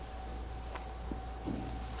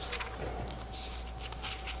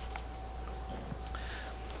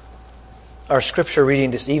Our scripture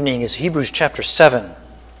reading this evening is Hebrews chapter 7.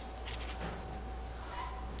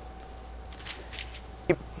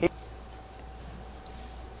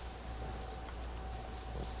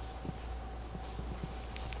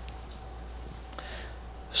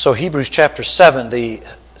 So Hebrews chapter 7, the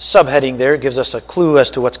subheading there gives us a clue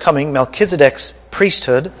as to what's coming. Melchizedek's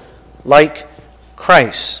priesthood like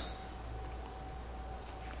Christ.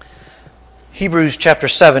 Hebrews chapter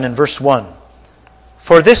 7 and verse 1.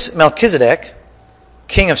 For this Melchizedek,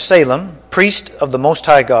 king of Salem, priest of the Most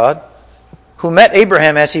High God, who met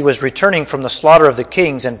Abraham as he was returning from the slaughter of the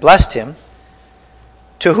kings and blessed him,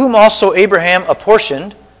 to whom also Abraham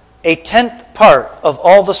apportioned a 10th part of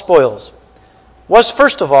all the spoils, was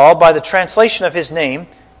first of all, by the translation of his name,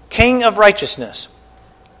 King of Righteousness,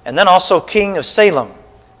 and then also King of Salem,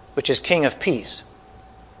 which is King of Peace.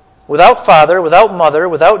 Without father, without mother,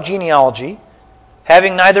 without genealogy,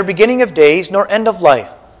 having neither beginning of days nor end of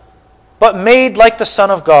life, but made like the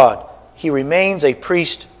Son of God, he remains a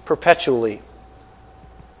priest perpetually.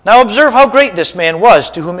 Now observe how great this man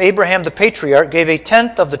was, to whom Abraham the patriarch gave a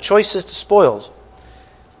 10th of the choicest spoils.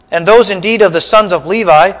 And those indeed of the sons of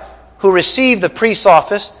Levi, who receive the priest's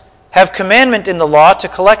office, have commandment in the law to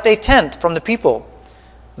collect a 10th from the people,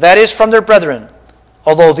 that is, from their brethren,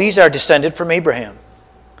 although these are descended from Abraham.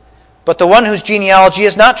 But the one whose genealogy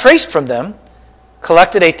is not traced from them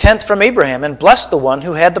collected a 10th from Abraham and blessed the one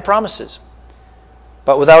who had the promises.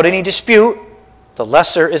 But without any dispute, the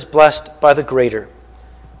lesser is blessed by the greater.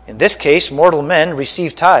 In this case, mortal men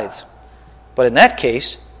receive tithes, but in that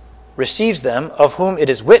case, receives them of whom it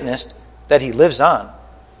is witnessed that he lives on.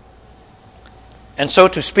 And so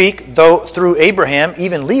to speak, though through Abraham,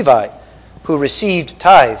 even Levi, who received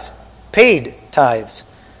tithes, paid tithes,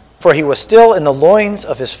 for he was still in the loins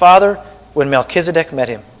of his father when Melchizedek met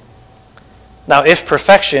him. Now if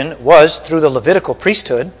perfection was through the Levitical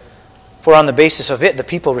priesthood, for on the basis of it the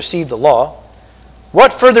people received the law,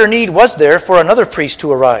 what further need was there for another priest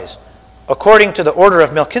to arise, according to the order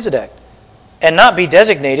of Melchizedek, and not be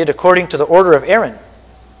designated according to the order of Aaron?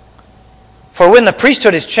 For when the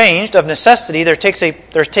priesthood is changed, of necessity there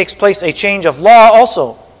takes place a change of law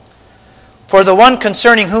also. For the one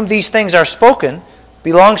concerning whom these things are spoken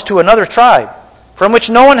belongs to another tribe, from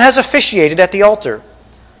which no one has officiated at the altar.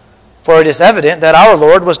 For it is evident that our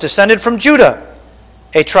Lord was descended from Judah,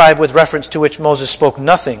 a tribe with reference to which Moses spoke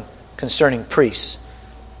nothing concerning priests.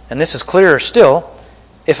 And this is clearer still,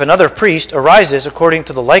 if another priest arises according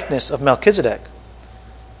to the likeness of Melchizedek,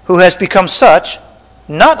 who has become such,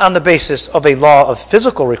 not on the basis of a law of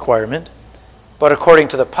physical requirement, but according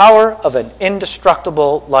to the power of an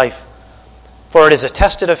indestructible life. For it is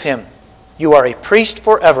attested of him, you are a priest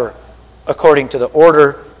forever, according to the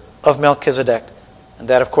order of Melchizedek. And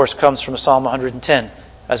that, of course, comes from Psalm 110,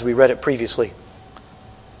 as we read it previously.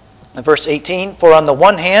 In verse 18, for on the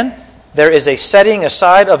one hand, there is a setting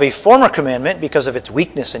aside of a former commandment because of its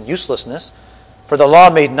weakness and uselessness, for the law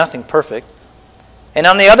made nothing perfect. And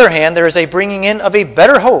on the other hand, there is a bringing in of a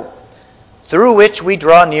better hope, through which we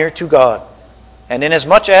draw near to God. And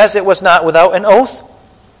inasmuch as it was not without an oath,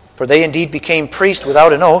 for they indeed became priests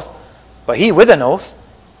without an oath, but he with an oath,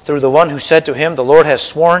 through the one who said to him, the Lord has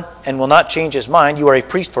sworn and will not change his mind, you are a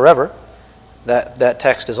priest forever. That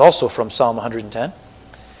text is also from Psalm 110.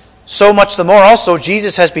 So much the more also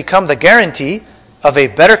Jesus has become the guarantee of a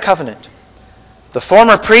better covenant. The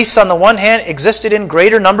former priests on the one hand existed in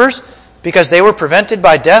greater numbers, because they were prevented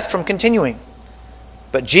by death from continuing.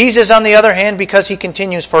 But Jesus, on the other hand, because he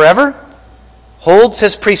continues forever, holds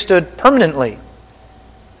his priesthood permanently.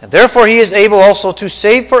 And therefore he is able also to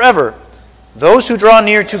save forever those who draw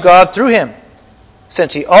near to God through him,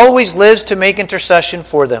 since he always lives to make intercession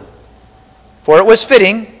for them. For it was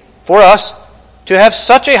fitting for us to have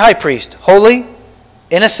such a high priest, holy,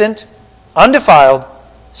 innocent, undefiled,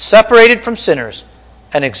 separated from sinners,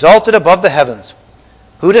 and exalted above the heavens,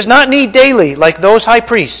 who does not need daily, like those high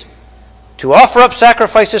priests, to offer up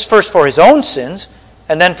sacrifices first for his own sins,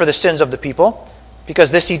 and then for the sins of the people,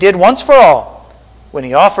 because this he did once for all, when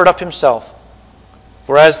he offered up himself.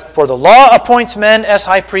 For the law appoints men as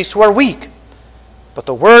high priests who are weak, but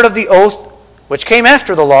the word of the oath, which came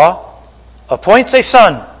after the law, appoints a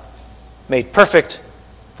son, made perfect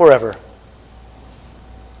forever.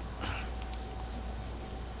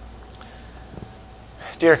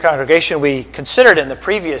 Dear congregation, we considered in the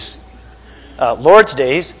previous Lord's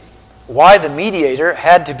Days why the mediator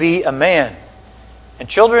had to be a man. And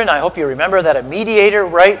children, I hope you remember that a mediator,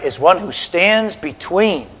 right, is one who stands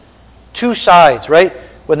between two sides, right?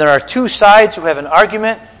 When there are two sides who have an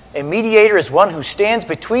argument, a mediator is one who stands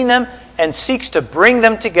between them and seeks to bring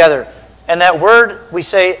them together. And that word, we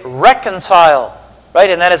say, reconcile right?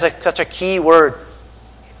 And that is such a key word.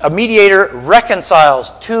 A mediator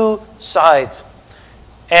reconciles two sides.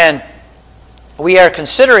 And we are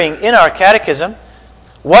considering in our catechism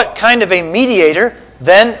what kind of a mediator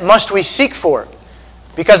then must we seek for.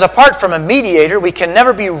 Because apart from a mediator, we can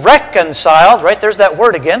never be reconciled, right? There's that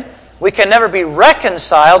word again. We can never be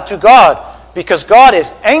reconciled to God because God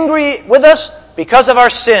is angry with us because of our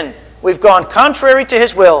sin. We've gone contrary to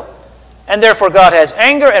His will. And therefore God has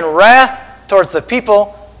anger and wrath towards the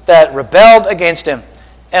people that rebelled against Him.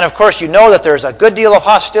 And of course you know that there's a good deal of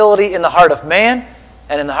hostility in the heart of man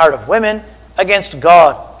and in the heart of women against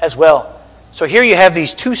God as well. So here you have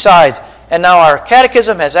these two sides. And now our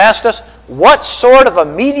catechism has asked us, what sort of a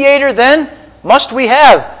mediator then must we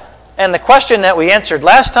have? And the question that we answered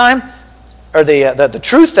last time, or the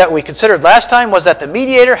truth that we considered last time, was that the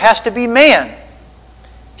mediator has to be man.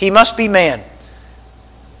 He must be man.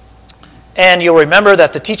 And you'll remember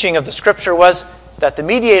that the teaching of the Scripture was that the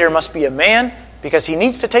mediator must be a man because he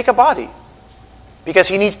needs to take a body. Because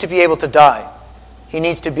he needs to be able to die. He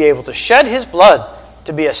needs to be able to shed his blood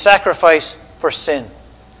to be a sacrifice for sin.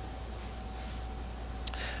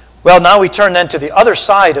 Well, now we turn then to the other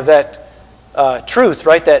side of that truth,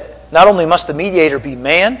 right? That not only must the mediator be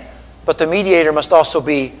man, but the mediator must also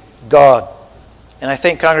be God. And I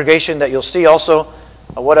think, congregation, that you'll see also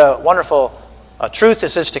what a wonderful truth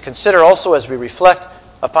this is to consider also as we reflect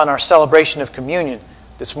upon our celebration of communion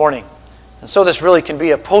this morning. And so this really can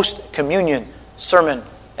be a post-communion sermon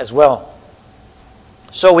as well.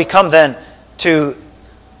 So we come then to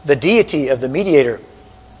the deity of the mediator.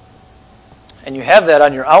 And you have that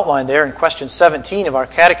on your outline there in question 17 of our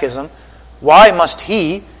catechism. Why must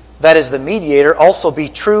he, that is the mediator, also be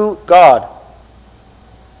true God?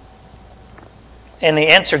 And the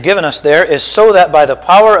answer given us there is so that by the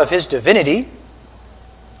power of his divinity,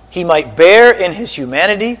 he might bear in his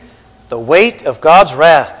humanity the weight of God's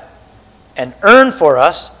wrath and earn for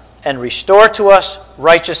us and restore to us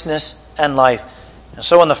righteousness and life. And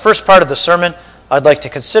so in the first part of the sermon, I'd like to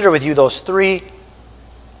consider with you those three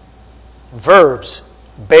verbs: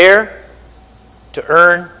 bear, to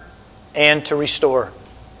earn, and to restore.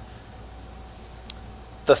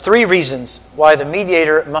 The three reasons why the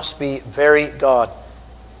mediator must be very God.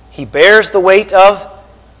 He bears the weight of,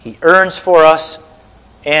 he earns for us,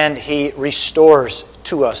 and he restores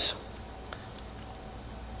to us.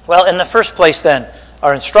 Well, in the first place then,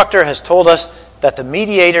 our instructor has told us that the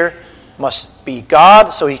mediator must be God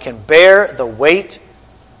so he can bear the weight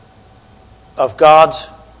of God's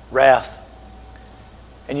wrath.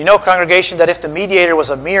 And you know, congregation, that if the mediator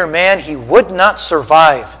was a mere man, he would not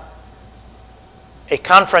survive a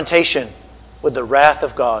confrontation with the wrath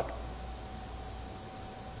of God.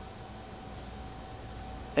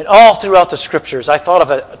 And all throughout the Scriptures, I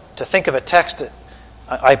thought to think of a text.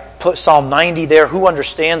 I put Psalm 90 there. Who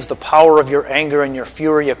understands the power of your anger and your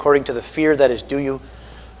fury according to the fear that is due you?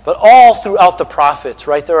 But all throughout the prophets,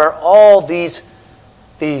 right, there are all these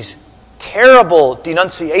terrible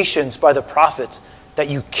denunciations by the prophets that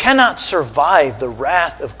you cannot survive the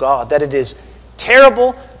wrath of God, that it is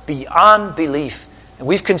terrible beyond belief. And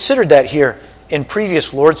we've considered that here in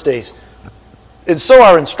previous Lord's Days. And so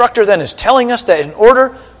our instructor then is telling us that in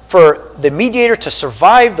order for the mediator to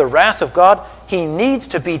survive the wrath of God, he needs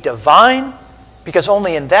to be divine, because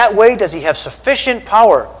only in that way does he have sufficient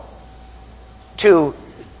power to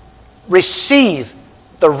receive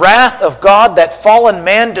the wrath of God that fallen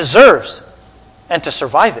man deserves and to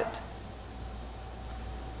survive it.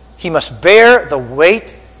 He must bear the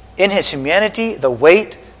weight in his humanity, the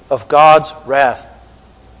weight of God's wrath.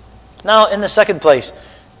 Now, in the second place,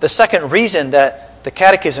 the second reason that the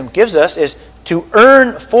Catechism gives us is to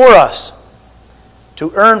earn for us.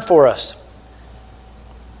 To earn for us.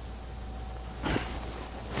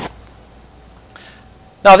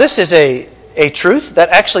 Now, this is a truth that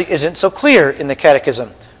actually isn't so clear in the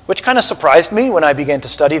Catechism, which kind of surprised me when I began to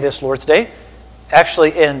study this Lord's Day.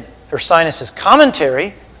 Actually, in Ursinus'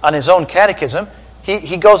 commentary on his own catechism,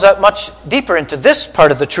 he goes out much deeper into this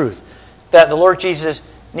part of the truth, that the Lord Jesus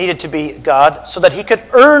needed to be God so that he could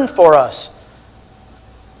earn for us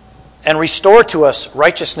and restore to us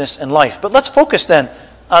righteousness and life. But let's focus then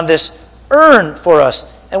on this earn for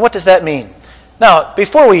us. And what does that mean? Now,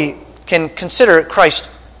 before we can consider Christ,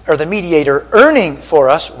 or the mediator, earning for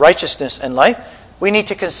us righteousness and life, we need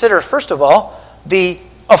to consider, first of all, the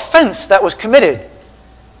offense that was committed.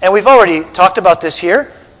 And we've already talked about this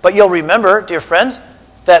here, but you'll remember, dear friends,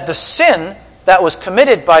 that the sin that was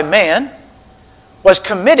committed by man was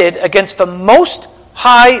committed against the most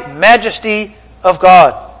high majesty of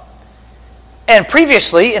God. And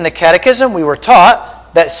previously in the Catechism we were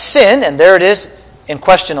taught that sin, and there it is in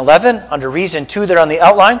question 11, under reason 2 there on the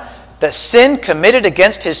outline, that sin committed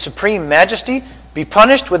against his supreme majesty be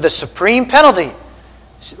punished with the supreme penalty.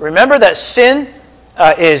 Remember that sin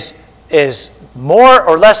is more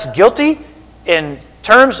or less guilty in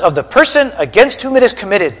terms of the person against whom it is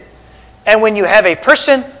committed. And when you have a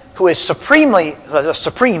person who is has a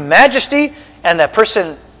supreme majesty, and that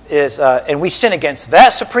person is, and we sin against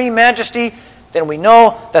that supreme majesty, then we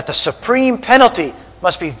know that the supreme penalty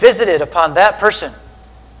must be visited upon that person.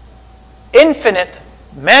 Infinite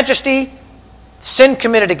majesty, sin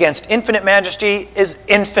committed against infinite majesty is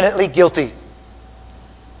infinitely guilty.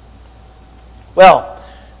 Well,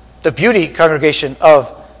 the beauty, congregation,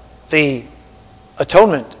 of the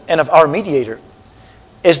atonement and of our mediator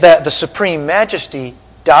is that the supreme majesty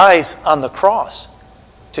dies on the cross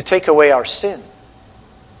to take away our sin.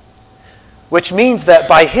 Which means that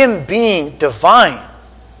by him being divine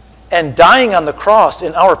and dying on the cross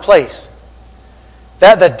in our place,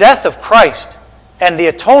 that the death of Christ and the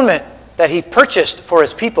atonement that he purchased for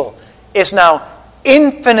his people is now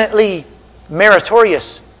infinitely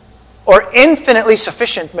meritorious, or infinitely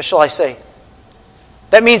sufficient, shall I say.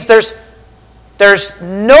 That means there's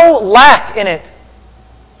no lack in it.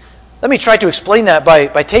 Let me try to explain that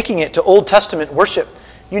by taking it to Old Testament worship.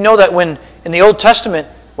 You know that when in the Old Testament,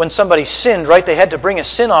 when somebody sinned, right, they had to bring a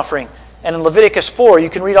sin offering. And in Leviticus 4, you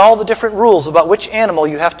can read all the different rules about which animal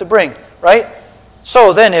you have to bring, right?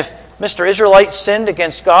 So then if Mr. Israelite sinned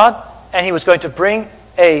against God and he was going to bring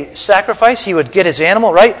a sacrifice, he would get his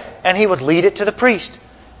animal, right? And he would lead it to the priest.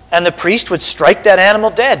 And the priest would strike that animal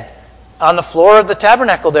dead on the floor of the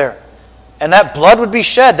tabernacle there. And that blood would be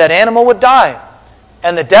shed. That animal would die.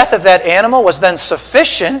 And the death of that animal was then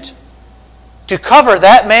sufficient to cover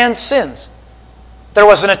that man's sins. There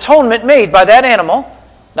was an atonement made by that animal.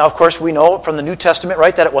 Now, of course, we know from the New Testament,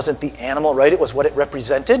 right, that it wasn't the animal, right? It was what it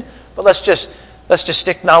represented. But let's just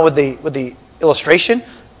stick now with the illustration.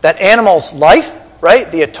 That animal's life, right,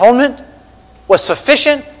 the atonement, was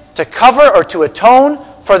sufficient to cover or to atone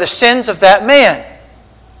for the sins of that man.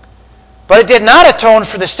 But it did not atone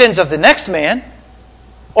for the sins of the next man,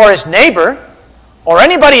 or his neighbor, or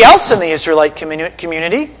anybody else in the Israelite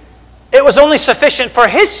community. It was only sufficient for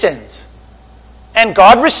his sins. And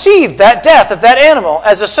God received that death of that animal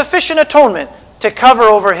as a sufficient atonement to cover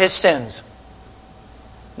over his sins.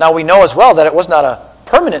 Now we know as well that it was not a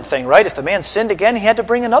permanent thing, right? If the man sinned again, he had to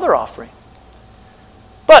bring another offering.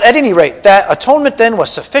 But at any rate, that atonement then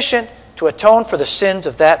was sufficient to atone for the sins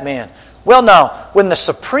of that man. Well now, when the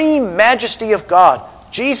supreme majesty of God,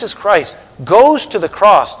 Jesus Christ, goes to the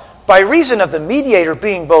cross by reason of the mediator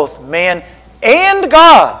being both man and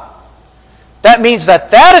God, that means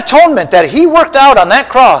that atonement that he worked out on that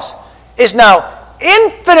cross is now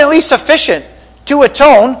infinitely sufficient to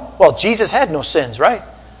atone. Well, Jesus had no sins, right?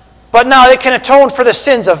 But now it can atone for the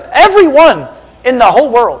sins of everyone in the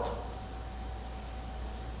whole world.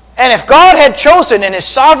 And if God had chosen in his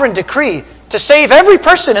sovereign decree to save every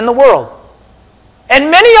person in the world,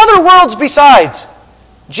 and many other worlds besides,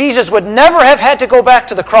 Jesus would never have had to go back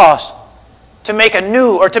to the cross to make a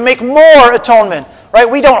new or to make more atonement. Right?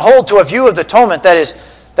 We don't hold to a view of the atonement that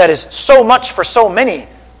is so much for so many,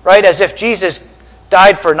 right? As if Jesus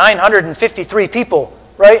died for 953 people,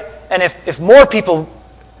 right? And if more people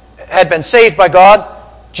had been saved by God,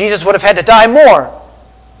 Jesus would have had to die more.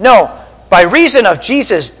 No, by reason of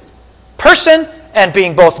Jesus' person and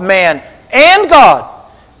being both man and God,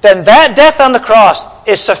 then that death on the cross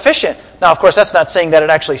is sufficient. Now, of course, that's not saying that it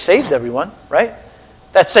actually saves everyone, right?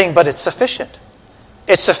 That's saying, but it's sufficient.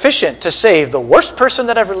 It's sufficient to save the worst person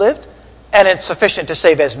that ever lived, and it's sufficient to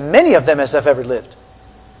save as many of them as have ever lived.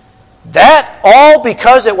 That all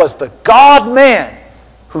because it was the God-man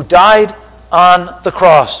who died on the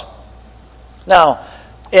cross. Now,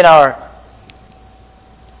 in our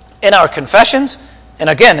confessions, and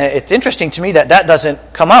again, it's interesting to me that doesn't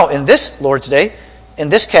come out in this Lord's Day, in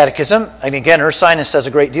this catechism. And again, Ursinus says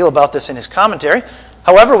a great deal about this in his commentary.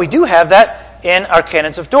 However, we do have that in our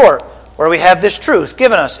Canons of Dort, where we have this truth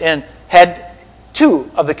given us in head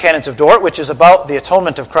 2 of the Canons of Dort, which is about the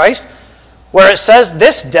atonement of Christ, where it says,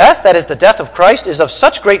 this death, that is the death of Christ, is of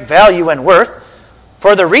such great value and worth,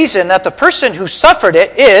 for the reason that the person who suffered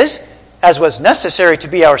it is, as was necessary to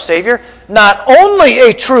be our Savior, not only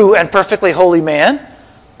a true and perfectly holy man,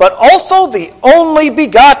 but also the only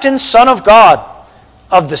begotten Son of God,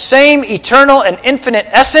 of the same eternal and infinite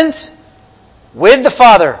essence, with the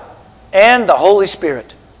Father and the Holy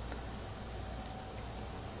Spirit.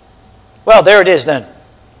 Well, there it is then.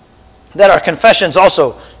 That our confessions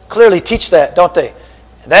also clearly teach that, don't they?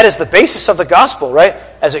 That is the basis of the gospel, right?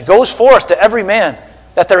 As it goes forth to every man,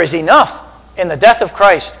 that there is enough in the death of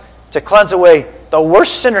Christ to cleanse away the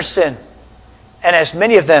worst sinners sin, and as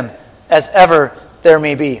many of them as ever there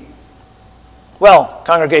may be. Well,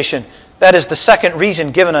 congregation, that is the second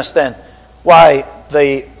reason given us then why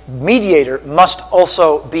the mediator must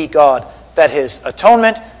also be God, that his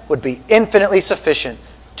atonement would be infinitely sufficient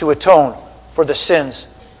to atone for the sins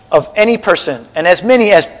of any person and as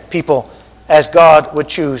many as people as God would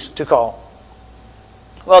choose to call.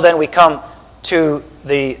 Well, then we come to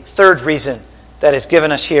the third reason that is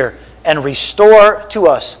given us here, and restore to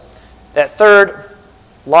us. That third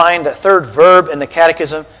line, that third verb in the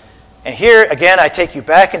catechism. And here, again, I take you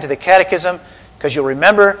back into the catechism because you'll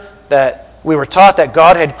remember that we were taught that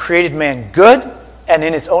God had created man good and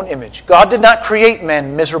in his own image. God did not create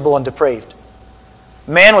man miserable and depraved.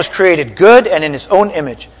 Man was created good and in his own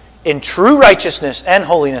image, in true righteousness and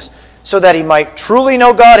holiness, so that he might truly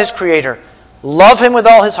know God, his Creator, love him with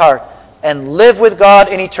all his heart, and live with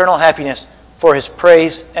God in eternal happiness for his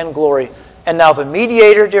praise and glory. And now the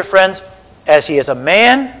mediator, dear friends, as he is a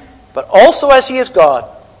man, but also as he is God,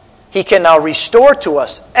 he can now restore to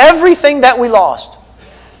us everything that we lost.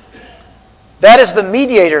 That is the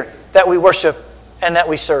mediator that we worship and that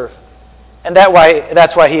we serve. And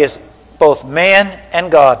that's why he is both man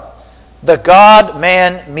and God. The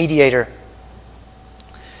God-man mediator.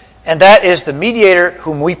 And that is the mediator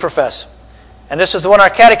whom we profess. And this is the one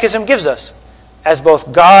our catechism gives us as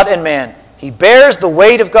both God and man. He bears the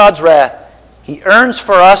weight of God's wrath. He earns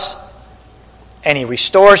for us, and he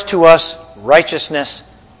restores to us righteousness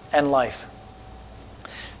and life.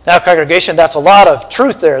 Now, congregation, that's a lot of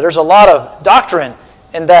truth there. There's a lot of doctrine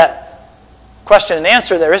in that question and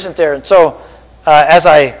answer there, isn't there? And so, as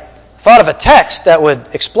I thought of a text that would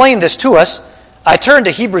explain this to us, I turned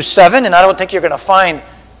to Hebrews 7, and I don't think you're going to find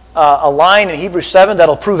a line in Hebrews 7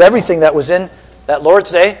 that'll prove everything that was in that Lord's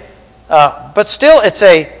Day. But still, it's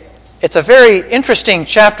a very interesting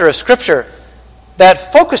chapter of Scripture that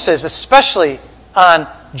focuses especially on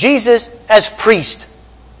Jesus as priest.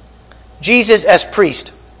 Jesus as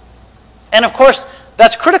priest. And of course,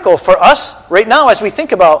 that's critical for us right now as we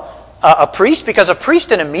think about a priest, because a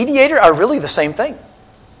priest and a mediator are really the same thing.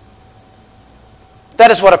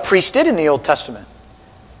 That is what a priest did in the Old Testament.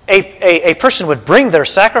 A person would bring their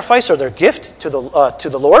sacrifice or their gift to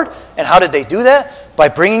the Lord. And how did they do that? By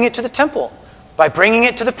bringing it to the temple. By bringing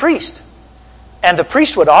it to the priest. And the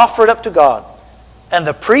priest would offer it up to God. And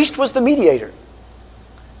the priest was the mediator.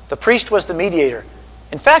 The priest was the mediator.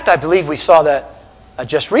 In fact, I believe we saw that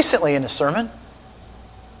just recently in a sermon.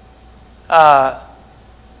 The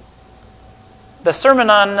sermon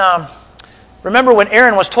on, remember when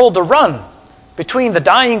Aaron was told to run between the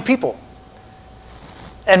dying people.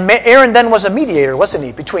 And Aaron then was a mediator, wasn't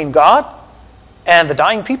he, between God and the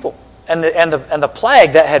dying people. And the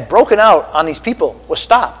plague that had broken out on these people was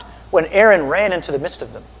stopped when Aaron ran into the midst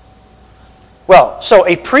of them. Well, so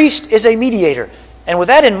a priest is a mediator. And with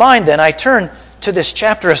that in mind, then, I turn to this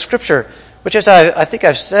chapter of Scripture, which, as I think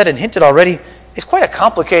I've said and hinted already, is quite a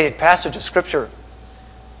complicated passage of Scripture.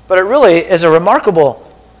 But it really is a remarkable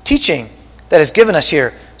teaching that is given us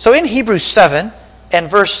here. So in Hebrews 7 and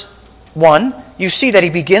verse 1, you see that he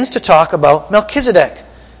begins to talk about Melchizedek.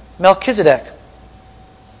 Melchizedek.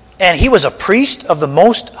 And he was a priest of the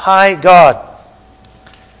Most High God.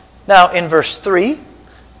 Now, in verse 3,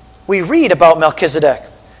 we read about Melchizedek,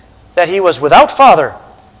 that he was without father,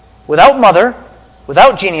 without mother,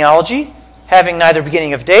 without genealogy, having neither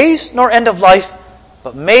beginning of days nor end of life,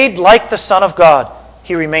 but made like the Son of God.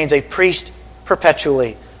 He remains a priest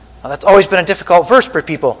perpetually. Now, that's always been a difficult verse for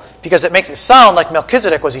people, because it makes it sound like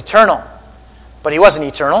Melchizedek was eternal. But he wasn't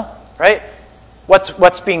eternal, right?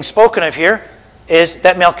 What's being spoken of here is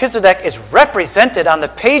that Melchizedek is represented on the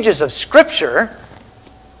pages of Scripture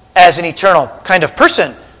as an eternal kind of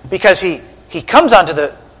person, because he comes onto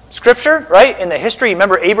the Scripture, right? In the history,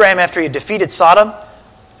 remember Abraham after he defeated Sodom,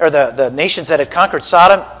 or the nations that had conquered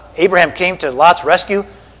Sodom, Abraham came to Lot's rescue,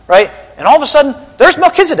 right? And all of a sudden, there's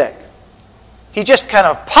Melchizedek. He just kind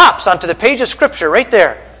of pops onto the page of Scripture right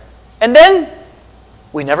there. And then,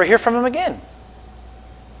 we never hear from him again.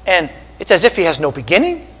 And it's as if he has no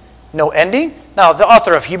beginning, no ending. Now, the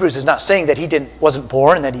author of Hebrews is not saying that he wasn't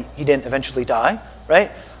born and that he didn't eventually die, right?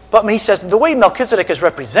 But he says the way Melchizedek is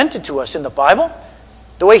represented to us in the Bible,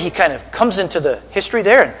 the way he kind of comes into the history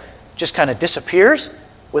there and just kind of disappears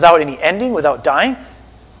without any ending, without dying,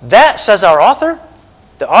 that, says our author,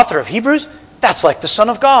 the author of Hebrews, that's like the Son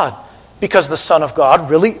of God. Because the Son of God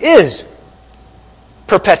really is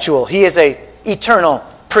perpetual. He is an eternal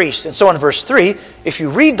priest. And so in verse 3, if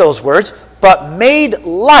you read those words, but made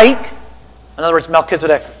like, in other words,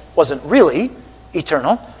 Melchizedek wasn't really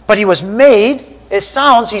eternal, but he was made, it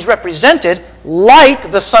sounds he's represented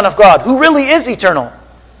like the Son of God, who really is eternal.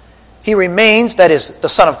 He remains, that is, the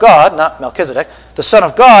Son of God, not Melchizedek, the Son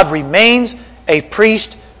of God remains a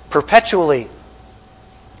priest perpetually.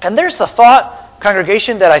 And there's the thought,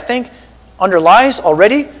 congregation, that I think underlies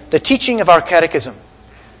already the teaching of our catechism.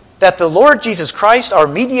 That the Lord Jesus Christ, our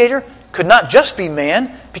mediator, could not just be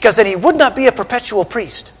man, because then he would not be a perpetual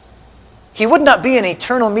priest. He would not be an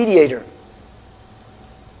eternal mediator.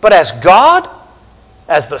 But as God,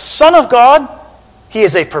 as the Son of God, he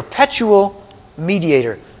is a perpetual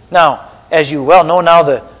mediator. Now, as you well know now,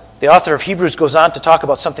 the author of Hebrews goes on to talk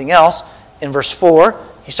about something else. In verse 4,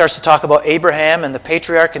 he starts to talk about Abraham and the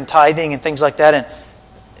patriarch and tithing and things like that. And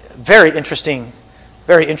very interesting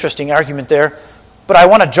argument there. But I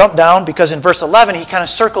want to jump down because in verse 11, he kind of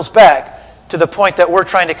circles back to the point that we're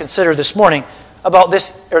trying to consider this morning about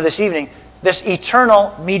this, or this evening, this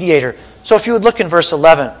eternal mediator. So if you would look in verse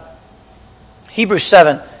 11, Hebrews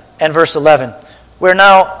 7 and verse 11, where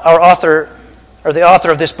now our author, or the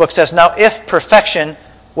author of this book says, "Now if perfection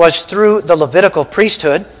was through the Levitical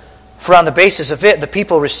priesthood, for on the basis of it the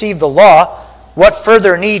people received the law, what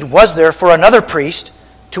further need was there for another priest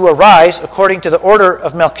to arise according to the order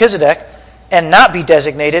of Melchizedek and not be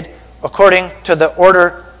designated according to the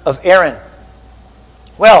order of Aaron?"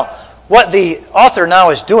 Well, what the author now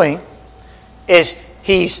is doing is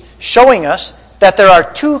he's showing us that there are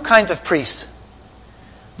two kinds of priests.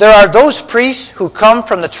 There are those priests who come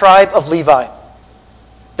from the tribe of Levi.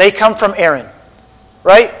 They come from Aaron,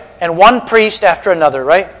 right? And one priest after another,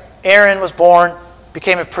 right? Aaron was born,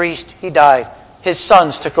 became a priest, he died. His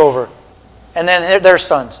sons took over. And then their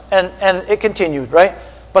sons. And it continued, right?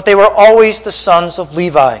 But they were always the sons of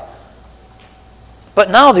Levi. But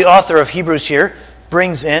now the author of Hebrews here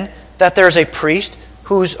brings in that there's a priest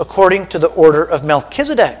who's according to the order of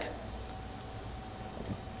Melchizedek.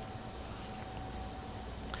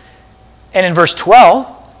 And in verse 12,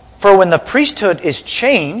 "For when the priesthood is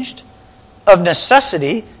changed, of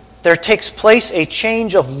necessity there takes place a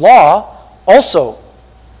change of law also."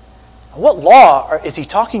 What law is he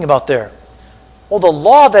talking about there? Well, the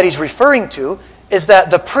law that he's referring to is that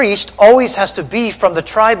the priest always has to be from the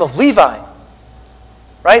tribe of Levi.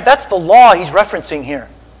 Right? That's the law he's referencing here.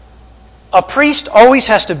 A priest always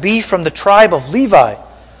has to be from the tribe of Levi.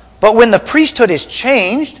 But when the priesthood is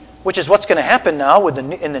changed, which is what's going to happen now in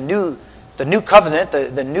the new covenant,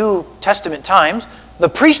 the New Testament times, the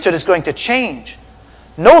priesthood is going to change.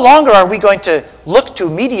 No longer are we going to look to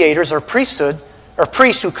mediators or priesthood or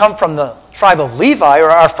priests who come from the tribe of Levi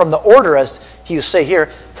or are from the order, as he will say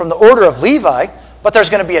here, from the order of Levi, but there's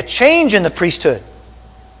going to be a change in the priesthood.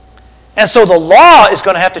 And so the law is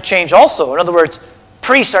going to have to change also. In other words,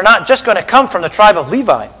 priests are not just going to come from the tribe of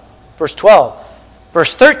Levi. Verse 12.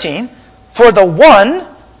 Verse 13, "For the one,"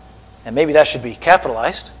 and maybe that should be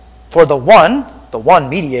capitalized, "for the one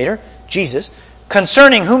mediator, Jesus,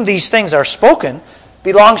 concerning whom these things are spoken,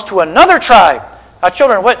 belongs to another tribe." Now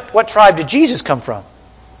children, what tribe did Jesus come from?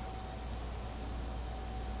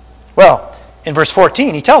 Well, in verse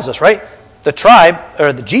 14, he tells us, right?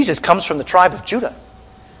 Jesus comes from the tribe of Judah.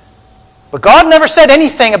 But God never said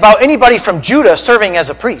anything about anybody from Judah serving as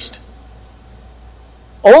a priest.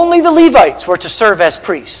 Only the Levites were to serve as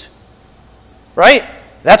priests. Right?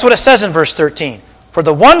 That's what it says in verse 13. "For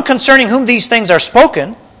the one concerning whom these things are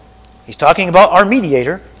spoken," he's talking about our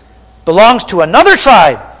mediator, "belongs to another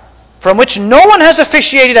tribe, from which no one has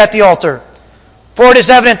officiated at the altar. For it is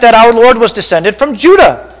evident that our Lord was descended from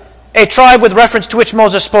Judah, a tribe with reference to which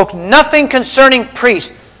Moses spoke nothing concerning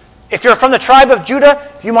priests." If you're from the tribe of Judah,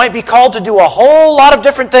 you might be called to do a whole lot of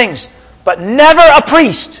different things, but never a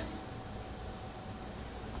priest.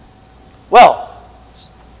 Well,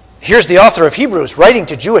 here's the author of Hebrews writing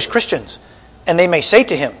to Jewish Christians, and they may say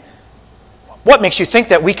to him, "What makes you think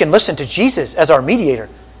that we can listen to Jesus as our mediator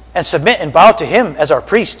and submit and bow to him as our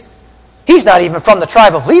priest? He's not even from the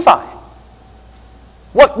tribe of Levi.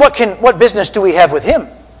 What business do we have with him?"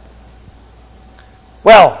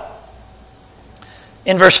 Well,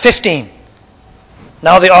 in verse 15,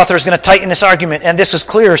 now the author is going to tighten this argument, and this is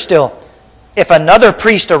clearer still. "If another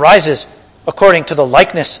priest arises according to the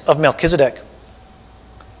likeness of Melchizedek,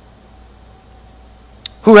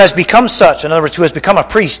 who has become such," in other words, who has become a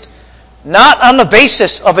priest, "not on the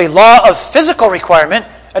basis of a law of physical requirement,"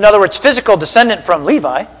 in other words, physical descendant from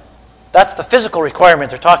Levi, that's the physical requirement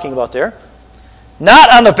they're talking about there, "not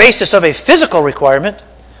on the basis of a physical requirement,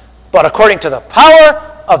 but according to the power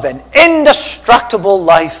of an indestructible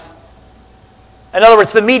life." In other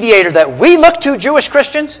words, the mediator that we look to, Jewish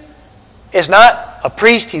Christians, is not a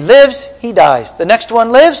priest. He lives, he dies. The next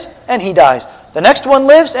one lives, and he dies. The next one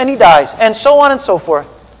lives, and he dies. And so on and so forth.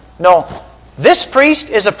 No, this priest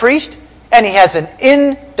is a priest and he has an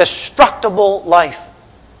indestructible life.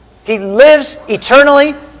 He lives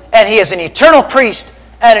eternally, and he is an eternal priest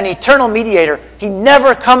and an eternal mediator. He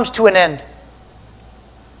never comes to an end.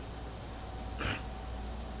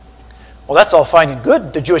 Well, that's all fine and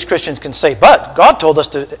good, the Jewish Christians can say, but God told us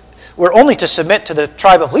we're only to submit to the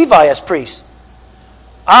tribe of Levi as priests.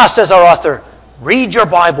 Says our author, read your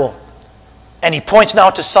Bible. And he points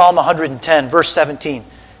now to Psalm 110, verse 17.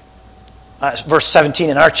 Verse 17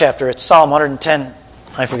 in our chapter, it's Psalm 110,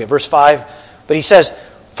 I forget, verse 5. But he says,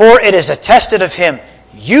 for it is attested of him,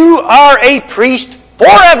 you are a priest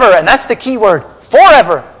forever. And that's the key word,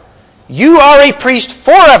 forever. You are a priest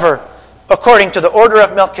forever, according to the order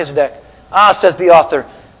of Melchizedek. Says the author,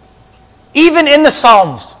 even in the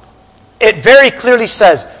Psalms, it very clearly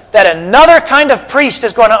says that another kind of priest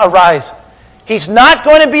is going to arise. He's not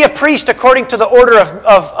going to be a priest according to the order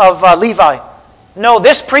of Levi. No,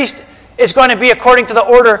 this priest is going to be according to the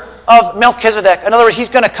order of Melchizedek. In other words, he's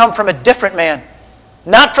going to come from a different man.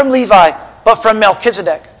 Not from Levi, but from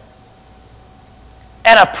Melchizedek.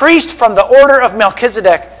 And a priest from the order of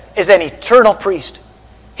Melchizedek is an eternal priest.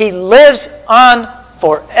 He lives on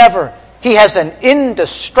forever. He has an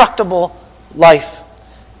indestructible life.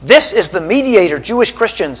 This is the mediator, Jewish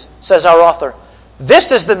Christians, says our author.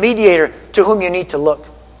 This is the mediator to whom you need to look.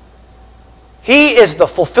 He is the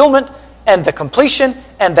fulfillment and the completion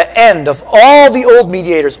and the end of all the old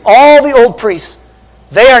mediators, all the old priests.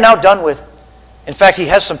 They are now done with. In fact, he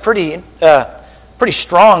has some pretty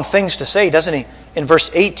strong things to say, doesn't he? In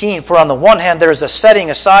verse 18, for on the one hand there is a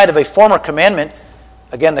setting aside of a former commandment.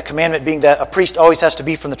 Again, the commandment being that a priest always has to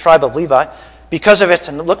be from the tribe of Levi. Because of it,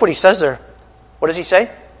 and look what he says there. What does he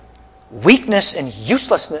say? Weakness and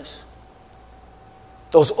uselessness.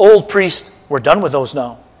 Those old priests, we're done with those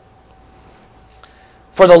now.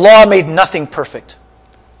 For the law made nothing perfect.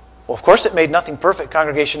 Well, of course it made nothing perfect,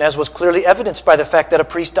 congregation, as was clearly evidenced by the fact that a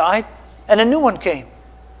priest died and a new one came.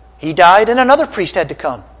 He died and another priest had to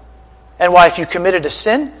come. And why, if you committed a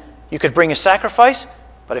sin, you could bring a sacrifice,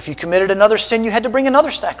 but if you committed another sin, you had to bring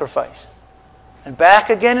another sacrifice. And back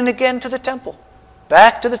again and again to the temple,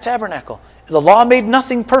 back to the tabernacle. The law made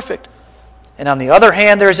nothing perfect. And on the other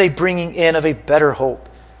hand, there is a bringing in of a better hope,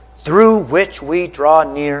 through which we draw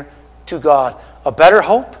near to God. A better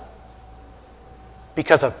hope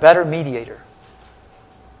because a better mediator.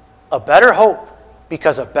 A better hope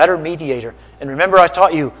because a better mediator. And remember, I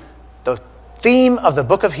taught you the theme of the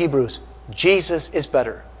book of Hebrews. Jesus is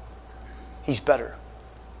better. He's better.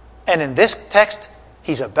 And in this text,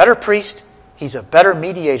 he's a better priest. He's a better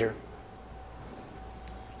mediator.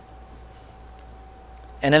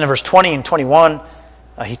 And then in verse 20 and 21,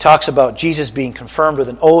 he talks about Jesus being confirmed with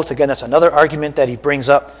an oath. Again, that's another argument that he brings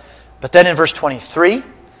up. But then in verse 23,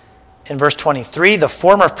 the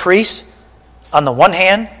former priests, on the one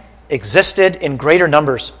hand, existed in greater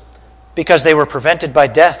numbers because they were prevented by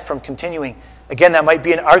death from continuing. Again, that might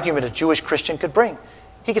be an argument a Jewish Christian could bring.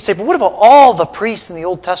 He could say, but what about all the priests in the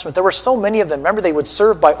Old Testament? There were so many of them. Remember, they would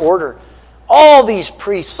serve by order. All these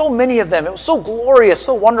priests, so many of them. It was so glorious,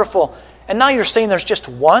 so wonderful. And now you're saying there's just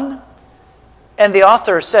one? And the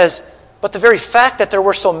author says, but the very fact that there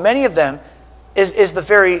were so many of them is the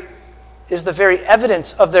very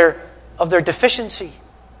evidence of their deficiency.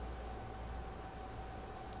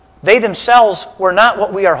 They themselves were not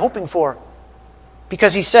what we are hoping for.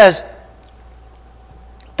 Because he says,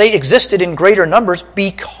 they existed in greater numbers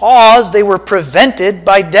because they were prevented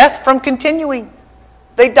by death from continuing.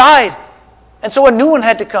 They died. And so a new one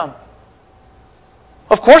had to come.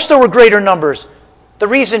 Of course there were greater numbers. The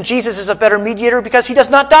reason Jesus is a better mediator because he does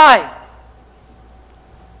not die.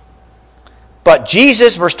 But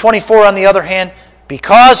Jesus, verse 24 on the other hand,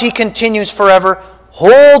 because he continues forever,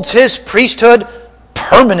 holds his priesthood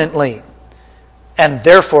permanently. And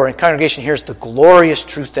therefore, and congregation, here's the glorious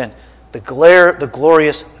truth then. The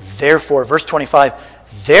glorious therefore. Verse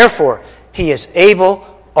 25, therefore he is able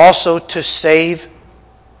also to save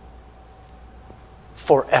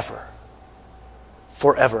forever.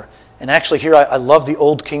 Forever. And actually here I love the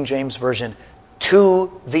old King James Version.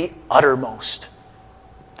 To the uttermost.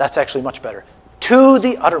 That's actually much better. To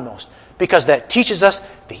the uttermost. Because that teaches us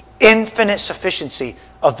the infinite sufficiency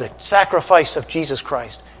of the sacrifice of Jesus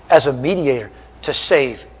Christ as a mediator to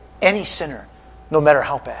save any sinner, no matter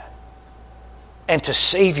how bad. And to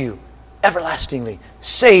save you everlastingly.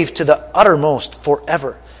 Save to the uttermost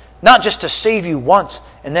forever. Not just to save you once,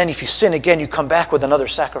 and then if you sin again, you come back with another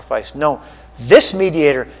sacrifice. No. This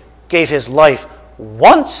mediator gave his life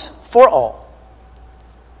once for all.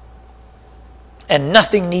 And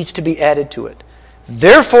nothing needs to be added to it.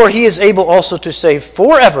 Therefore, he is able also to save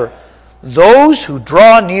forever those who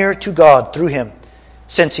draw near to God through him,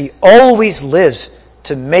 since he always lives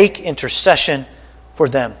to make intercession for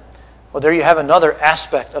them. Well, there you have another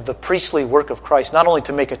aspect of the priestly work of Christ, not only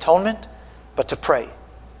to make atonement, but to pray.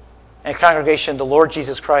 And congregation, the Lord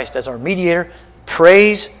Jesus Christ, as our mediator,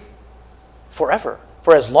 prays forever.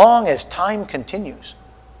 For as long as time continues,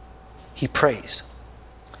 he prays.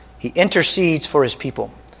 He intercedes for his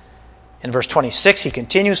people. In verse 26, he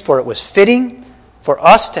continues, "For it was fitting for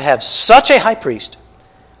us to have such a high priest,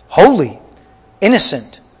 holy,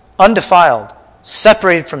 innocent, undefiled,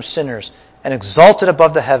 separated from sinners, and exalted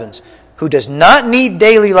above the heavens, who does not need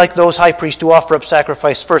daily, like those high priests, to offer up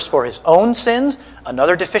sacrifice first for his own sins."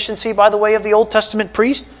 Another deficiency, by the way, of the Old Testament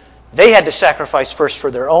priests. They had to sacrifice first for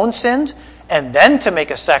their own sins, and then to make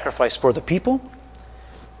a sacrifice for the people.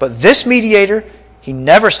 But this mediator, he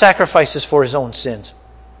never sacrifices for his own sins.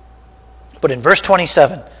 But in verse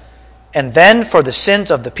 27, "And then for the sins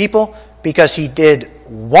of the people, because he did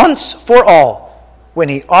once for all when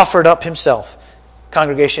he offered up himself."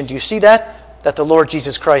 Congregation, do you see that? That the Lord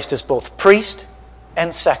Jesus Christ is both priest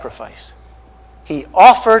and sacrifice. He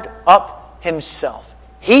offered up himself.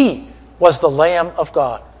 He was the Lamb of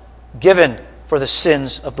God, given for the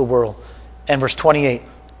sins of the world. And verse 28,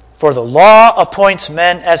 "For the law appoints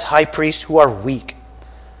men as high priests who are weak,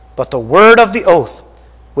 but the word of the oath,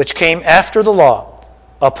 which came after the law,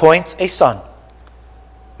 appoints a son,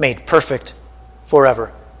 made perfect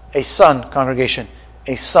forever." A son, congregation,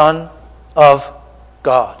 a son of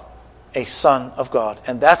God. A son of God.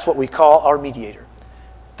 And that's what we call our mediator.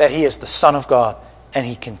 That he is the Son of God, and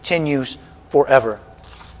he continues forever.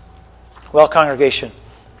 Well, congregation,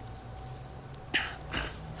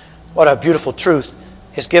 what a beautiful truth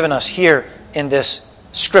is given us here in this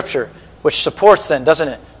scripture, which supports then, doesn't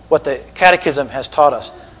it, what the Catechism has taught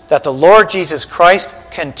us, that the Lord Jesus Christ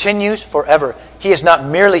continues forever. He is not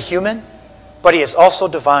merely human, but he is also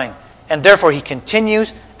divine, and therefore he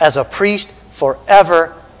continues as a priest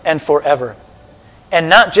forever and forever. And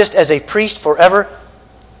not just as a priest forever,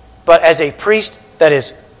 but as a priest that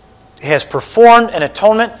has performed an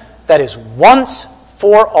atonement that is once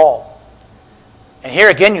for all. And here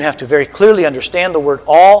again you have to very clearly understand the word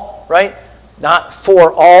all, right? Not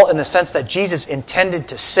for all in the sense that Jesus intended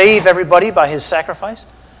to save everybody by his sacrifice,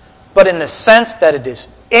 but in the sense that it is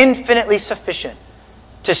infinitely sufficient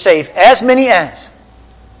to save as many as,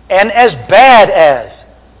 and as bad as,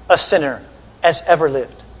 a sinner as ever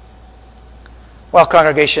lived. Well,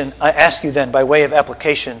 congregation, I ask you then, by way of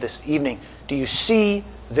application this evening, do you see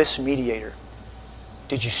this mediator?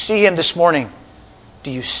 Did you see him this morning?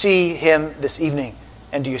 Do you see him this evening?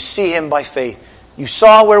 And do you see him by faith? You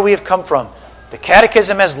saw where we have come from. The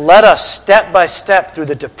Catechism has led us step by step through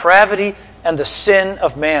the depravity and the sin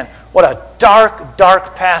of man. What a dark,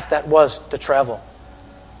 dark path that was to travel.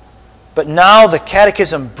 But now the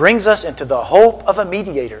Catechism brings us into the hope of a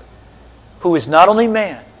mediator who is not only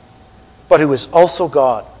man, but who is also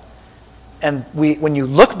God. And when you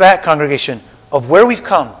look back, congregation, of where we've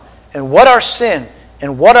come and what our sin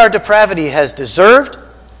and what our depravity has deserved,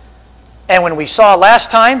 and when we saw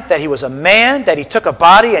last time that he was a man, that he took a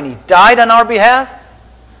body and he died on our behalf,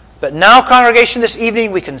 but now, congregation, this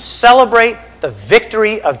evening we can celebrate the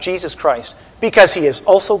victory of Jesus Christ because he is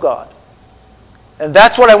also God. And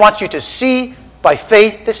that's what I want you to see by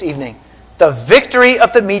faith this evening. The victory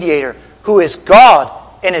of the mediator, who is God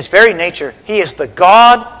in his very nature. He is the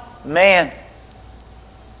God-man.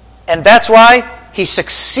 And that's why he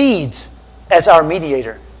succeeds as our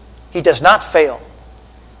mediator. He does not fail.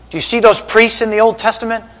 Do you see those priests in the Old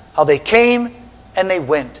Testament? How they came and they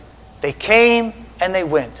went. They came and they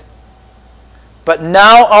went. But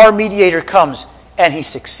now our mediator comes and he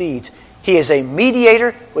succeeds. He is a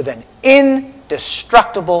mediator with an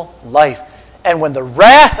indestructible life. And when the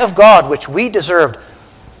wrath of God, which we deserved,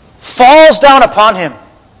 falls down upon him,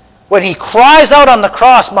 when he cries out on the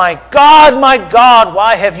cross, my God,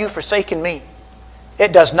 why have you forsaken me?"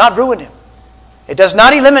 It does not ruin him. It does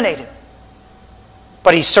not eliminate him.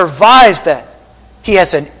 But he survives that. He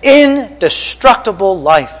has an indestructible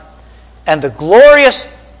life. And the glorious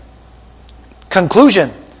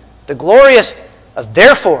conclusion, the glorious,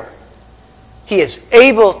 therefore, he is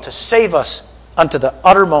able to save us unto the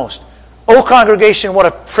uttermost. O congregation, what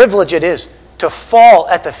a privilege it is to fall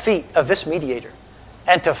at the feet of this mediator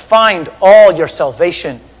and to find all your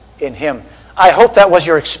salvation in him. I hope that was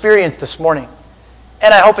your experience this morning.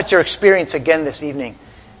 And I hope it's your experience again this evening.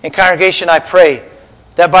 And congregation, I pray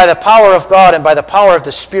that by the power of God and by the power of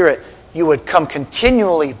the Spirit, you would come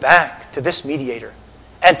continually back to this mediator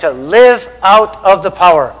and to live out of the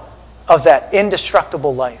power of that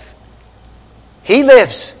indestructible life. He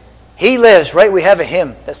lives. He lives. Right? We have a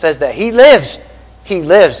hymn that says that. He lives,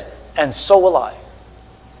 and so will I.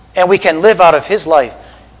 And we can live out of His life.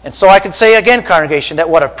 And so I can say again, congregation, that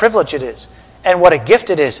what a privilege it is and what a gift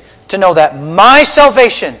it is to know that my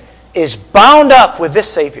salvation is bound up with this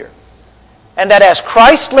Savior. And that as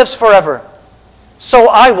Christ lives forever, so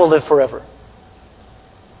I will live forever.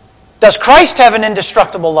 Does Christ have an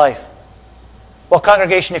indestructible life? Well,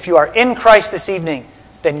 congregation, if you are in Christ this evening,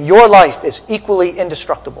 then your life is equally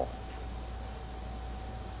indestructible.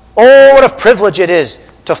 Oh, what a privilege it is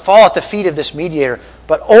to fall at the feet of this mediator.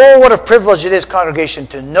 But oh, what a privilege it is, congregation,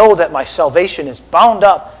 to know that my salvation is bound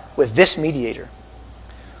up with this mediator.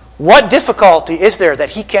 What difficulty is there that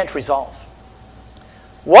He can't resolve?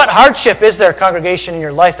 What hardship is there, congregation, in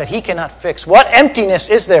your life that He cannot fix? What emptiness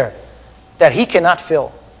is there that He cannot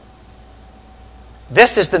fill?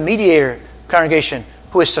 This is the mediator, congregation,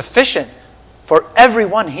 who is sufficient for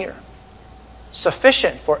everyone here.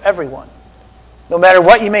 Sufficient for everyone. No matter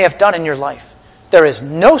what you may have done in your life, there is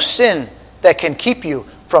no sin that can keep you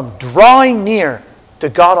from drawing near to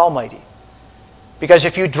God Almighty. Because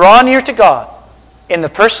if you draw near to God in the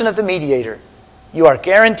person of the mediator, you are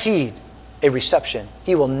guaranteed a reception.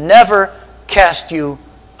 He will never cast you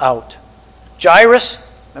out. Jairus,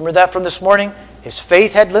 remember that from this morning? His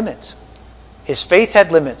faith had limits. His faith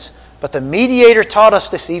had limits. But the mediator taught us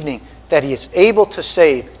this evening that He is able to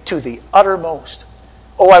save to the uttermost.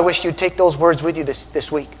 Oh, I wish you'd take those words with you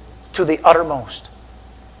this week. To the uttermost.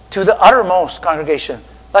 To the uttermost, congregation.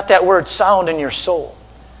 Let that word sound in your soul.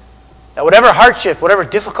 That whatever hardship, whatever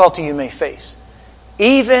difficulty you may face,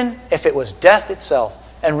 even if it was death itself,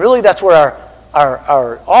 and really that's where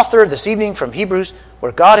our author this evening from Hebrews,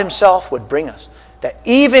 where God Himself would bring us, that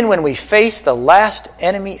even when we face the last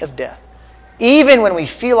enemy of death, even when we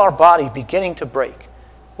feel our body beginning to break,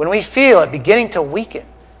 when we feel it beginning to weaken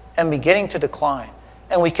and beginning to decline,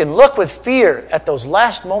 and we can look with fear at those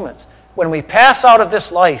last moments when we pass out of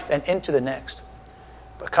this life and into the next.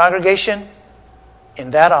 But congregation,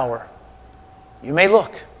 in that hour, you may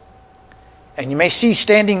look and you may see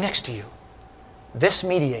standing next to you this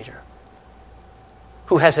mediator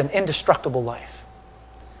who has an indestructible life.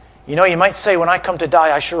 You know, you might say, when I come to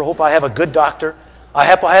die, I sure hope I have a good doctor. I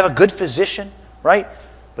hope I have a good physician, right?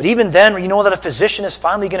 But even then, you know that a physician is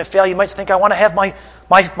finally going to fail. You might think, I want to have my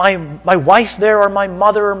wife there, or my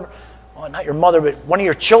mother, well, not your mother, but one of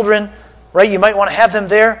your children, right? You might want to have them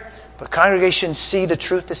there. But congregation, see the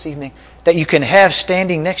truth this evening, that you can have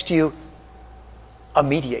standing next to you a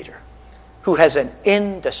mediator who has an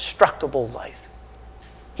indestructible life.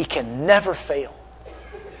 He can never fail.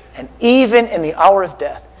 And even in the hour of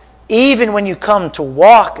death, even when you come to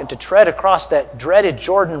walk and to tread across that dreaded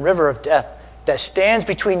Jordan River of death that stands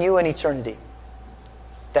between you and eternity,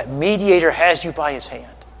 that mediator has you by His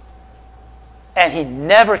hand. And He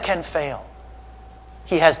never can fail.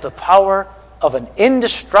 He has the power of an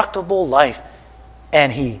indestructible life,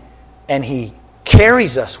 and He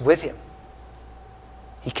carries us with Him.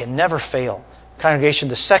 He can never fail. Congregation,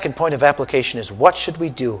 the second point of application is, what should we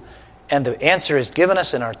do? And the answer is given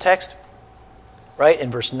us in our text, right,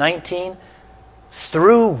 in verse 19,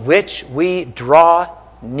 through which we draw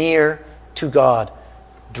near to God.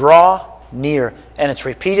 Draw near. And it's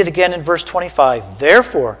repeated again in verse 25.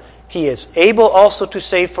 Therefore, He is able also to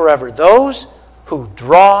save forever those who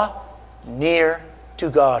draw near to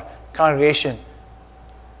God. Congregation,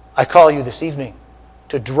 I call you this evening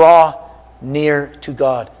to draw near to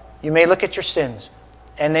God. You may look at your sins,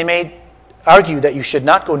 and they may argue that you should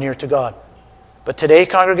not go near to God. But today,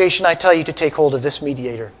 congregation, I tell you to take hold of this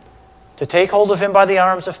mediator, to take hold of Him by the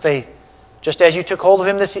arms of faith, just as you took hold of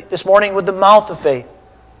Him this morning with the mouth of faith,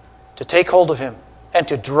 to take hold of Him and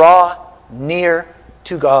to draw near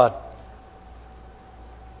to God.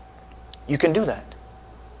 You can do that.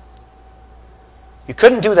 You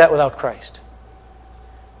couldn't do that without Christ.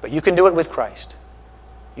 But you can do it with Christ.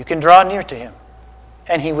 You can draw near to Him,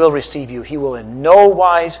 and He will receive you. He will in no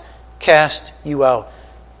wise cast you out.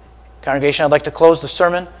 Congregation, I'd like to close the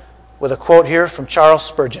sermon with a quote here from Charles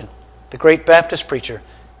Spurgeon, the great Baptist preacher,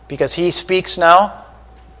 because he speaks now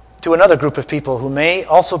to another group of people who may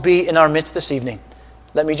also be in our midst this evening.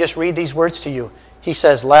 Let me just read these words to you. He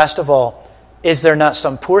says, last of all, is there not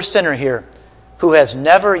some poor sinner here who has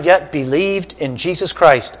never yet believed in Jesus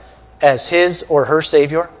Christ as his or her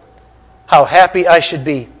Savior? How happy I should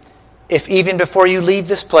be if even before you leave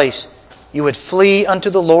this place, you would flee unto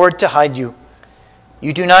the Lord to hide you.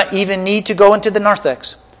 You do not even need to go into the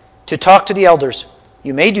narthex to talk to the elders.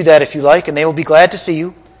 You may do that if you like, and they will be glad to see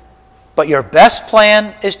you. But your best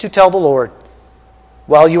plan is to tell the Lord,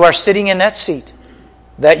 while you are sitting in that seat,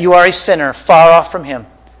 that you are a sinner far off from Him,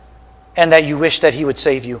 and that you wish that He would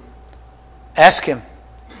save you. Ask Him,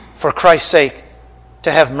 for Christ's sake,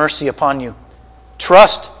 to have mercy upon you.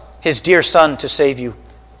 Trust his dear Son to save you.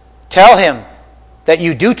 Tell him that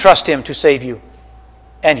you do trust him to save you,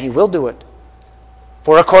 and he will do it.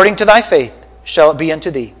 For according to thy faith shall it be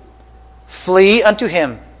unto thee. Flee unto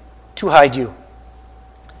him to hide you.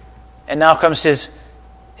 And now comes his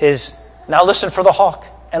now listen for the hawk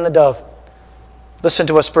and the dove. Listen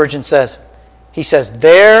to what Spurgeon says. He says,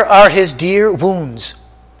 there are his dear wounds,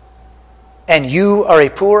 and you are a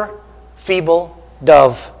poor, feeble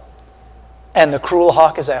dove, and the cruel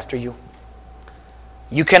hawk is after you.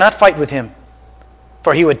 You cannot fight with him,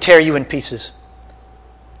 for he would tear you in pieces.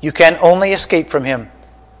 You can only escape from him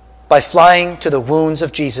by flying to the wounds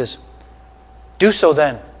of Jesus. Do so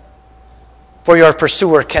then, for your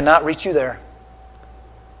pursuer cannot reach you there.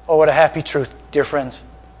 Oh, what a happy truth, dear friends.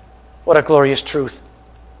 What a glorious truth.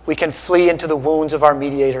 We can flee into the wounds of our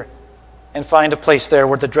mediator and find a place there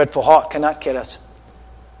where the dreadful hawk cannot get us.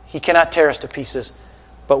 He cannot tear us to pieces,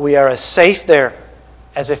 but we are as safe there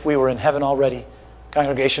as if we were in heaven already.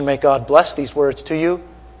 Congregation, may God bless these words to you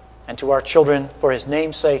and to our children for his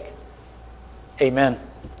name's sake. Amen.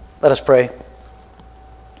 Let us pray.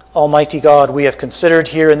 Almighty God, we have considered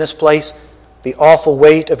here in this place the awful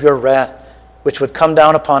weight of your wrath which would come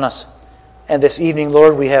down upon us. And this evening,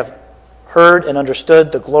 Lord, we have heard and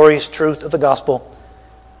understood the glorious truth of the gospel,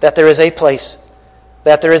 that there is a place,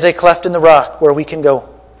 that there is a cleft in the rock where we can go,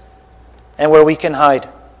 and where we can hide,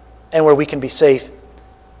 and where we can be safe.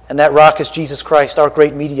 And that rock is Jesus Christ, our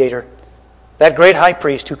great mediator, that great high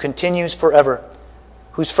priest who continues forever,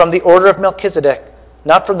 who's from the order of Melchizedek,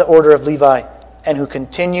 not from the order of Levi, and who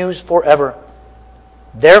continues forever.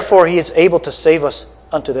 Therefore he is able to save us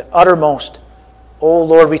unto the uttermost. Oh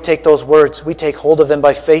Lord, we take those words, we take hold of them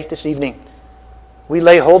by faith this evening. We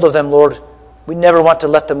lay hold of them, Lord. We never want to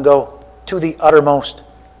let them go. To the uttermost.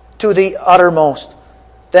 To the uttermost.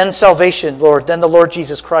 Then salvation, Lord, then the Lord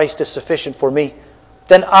Jesus Christ is sufficient for me.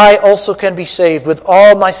 Then I also can be saved with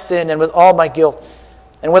all my sin and with all my guilt,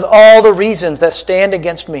 and with all the reasons that stand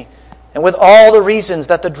against me, and with all the reasons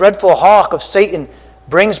that the dreadful hawk of Satan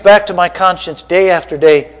brings back to my conscience day after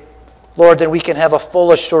day. Lord, then we can have a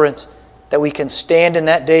full assurance that we can stand in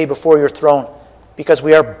that day before your throne, because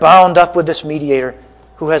we are bound up with this mediator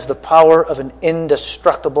who has the power of an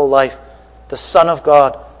indestructible life, the Son of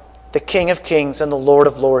God, the King of kings and the Lord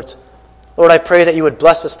of lords. Lord, I pray that you would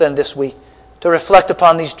bless us then this week to reflect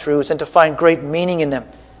upon these truths and to find great meaning in them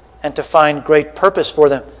and to find great purpose for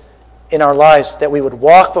them in our lives, that we would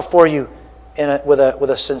walk before you with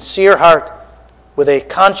a sincere heart, with a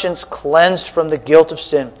conscience cleansed from the guilt of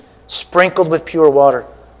sin, sprinkled with pure water.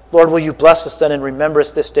 Lord, will you bless us then and remember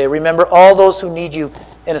us this day. Remember all those who need you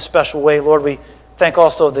in a special way. Lord, we thank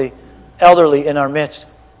also the elderly in our midst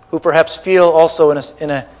who perhaps feel also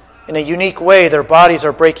in a unique way their bodies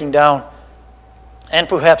are breaking down, and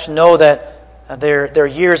perhaps know that their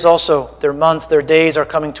years also, their months, their days are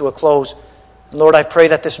coming to a close. Lord, I pray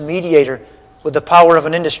that this mediator with the power of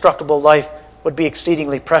an indestructible life would be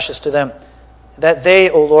exceedingly precious to them, that they,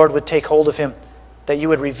 O Lord, would take hold of him, that you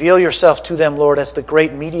would reveal yourself to them, Lord, as the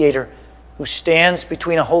great mediator who stands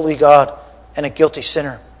between a holy God and a guilty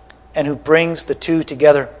sinner, and who brings the two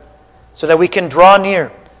together, so that we can draw near.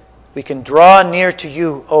 We can draw near to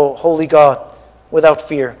you, O holy God, without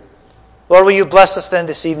fear. Lord, will you bless us then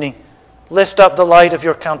this evening? Lift up the light of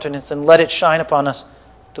your countenance and let it shine upon us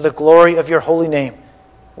to the glory of your holy name.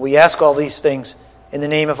 We ask all these things in the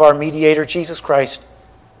name of our mediator, Jesus Christ.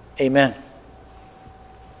 Amen.